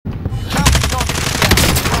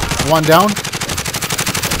One down.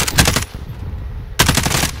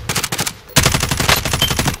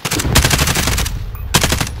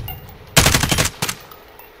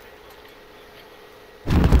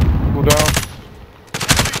 Go down.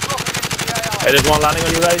 Hey, there's one landing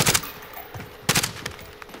on you guys.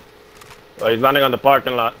 Oh, he's landing on the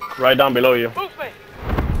parking lot, right down below you.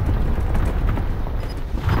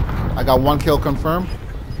 I got 1 kill confirmed.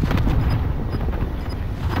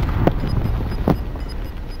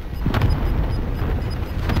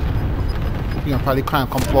 You can probably climb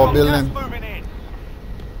come for a building.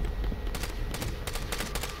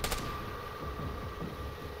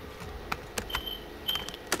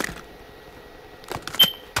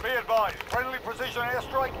 Be advised, friendly precision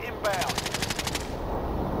airstrike inbound.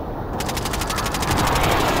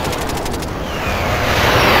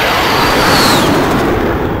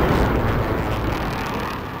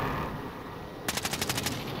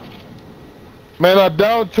 Man, I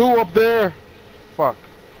down 2 up there. Fuck.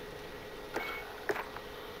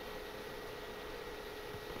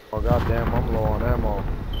 Oh goddamn, I'm low on ammo.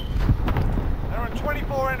 There are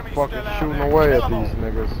 24 enemies Fucking still out shooting there. away Kill at 'em all. these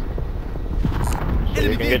niggas. So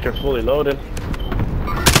you can get your fully loaded.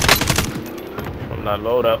 I'm not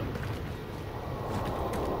load up.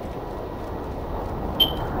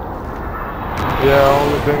 Yeah,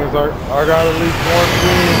 only thing is I got at least 1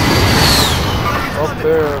 team up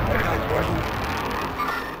there.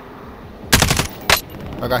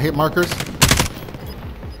 I got hit markers.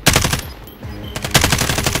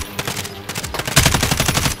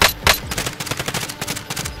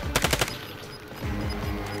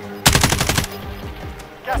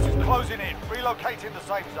 Gas is closing in. Relocating the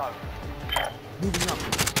safe zone. Moving up.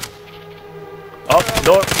 Up,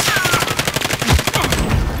 door.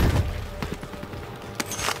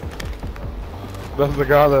 That's the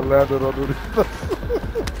guy that landed on the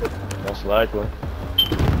Most likely.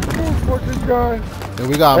 fucking guy. Yeah,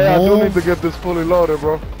 we got Hey, I do need move. to get this fully loaded,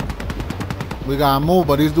 bro. We gotta move,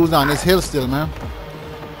 but these dudes on this hill still, man.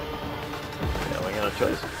 Yeah, we ain't got no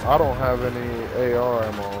choice. I don't have any AR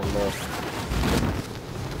ammo left.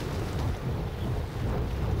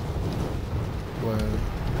 Well,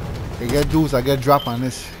 they get dudes, I get drop on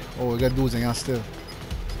this. Oh, we get dudes and y'all still.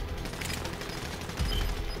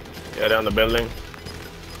 Yeah, they're on the building.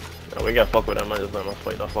 Yeah, we got fuck with them. I just let them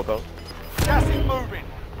fight the fuck out. Gas is moving.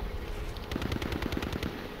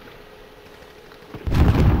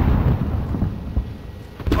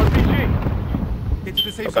 RPG. Get to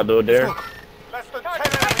the safe Fuck, I do it there. Less than 10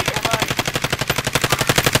 enemies remain.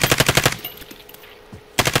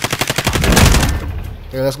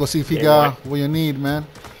 Yeah, let's go see if he Yeah, got right. what you need, man.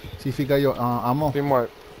 See if he got your ammo. He might.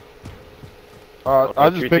 Okay, I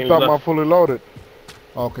just 3 picked teams up left. my fully loaded.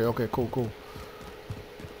 Okay, okay, cool.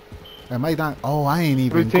 Am I done? Oh, I ain't 3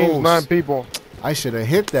 even teams, close. 9 people. I should have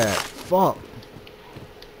hit that. Fuck.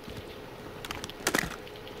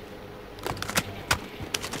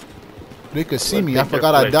 They could see Let's me. I take their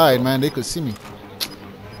forgot I place, died, bro. man. They could see me.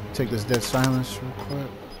 Take this dead silence real quick.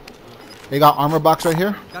 They got armor box right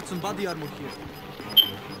here. Got some body armor here.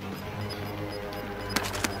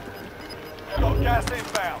 Got gas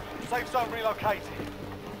inbound. Safe zone relocated.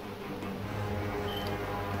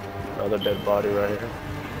 Another dead body right here.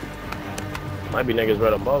 Might be niggas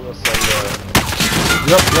right above us.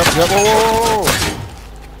 Yep. Whoa!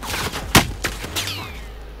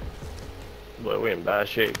 Boy, we in bad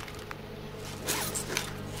shape.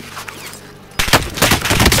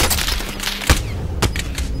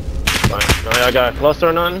 Fine. Now y'all got a cluster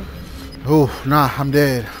or nothing? Oh, nah, I'm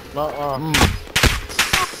dead. Crawl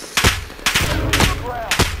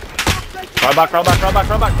back. Oh, man.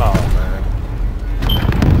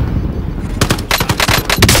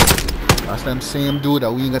 That's them same dude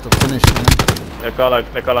that we ain't got to finish, man. They call an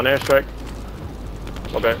airstrike.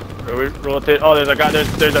 Okay. We rotate. Oh, there's a guy.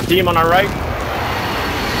 There's a team on our right.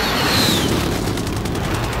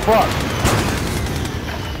 Fuck!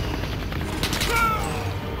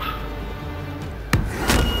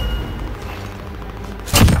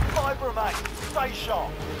 5 remain. Stay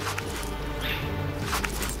sharp.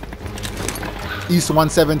 East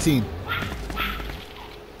 117.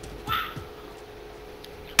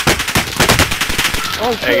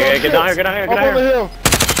 Oh shit! Hey, oh, get shit. down here, get down here, get Up down on the here. hill.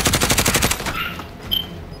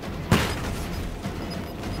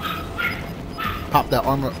 Pop that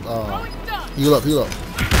armor. Heal up.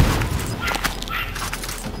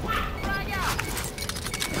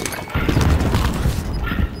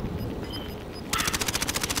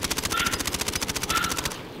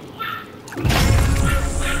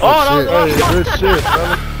 Oh, no, shit. Hey, good shit,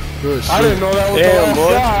 fella. Good shit. I didn't know that was Damn, the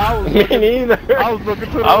boy. last guy. Me neither. I was looking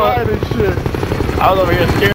to the I was- right and shit. I was over here scared.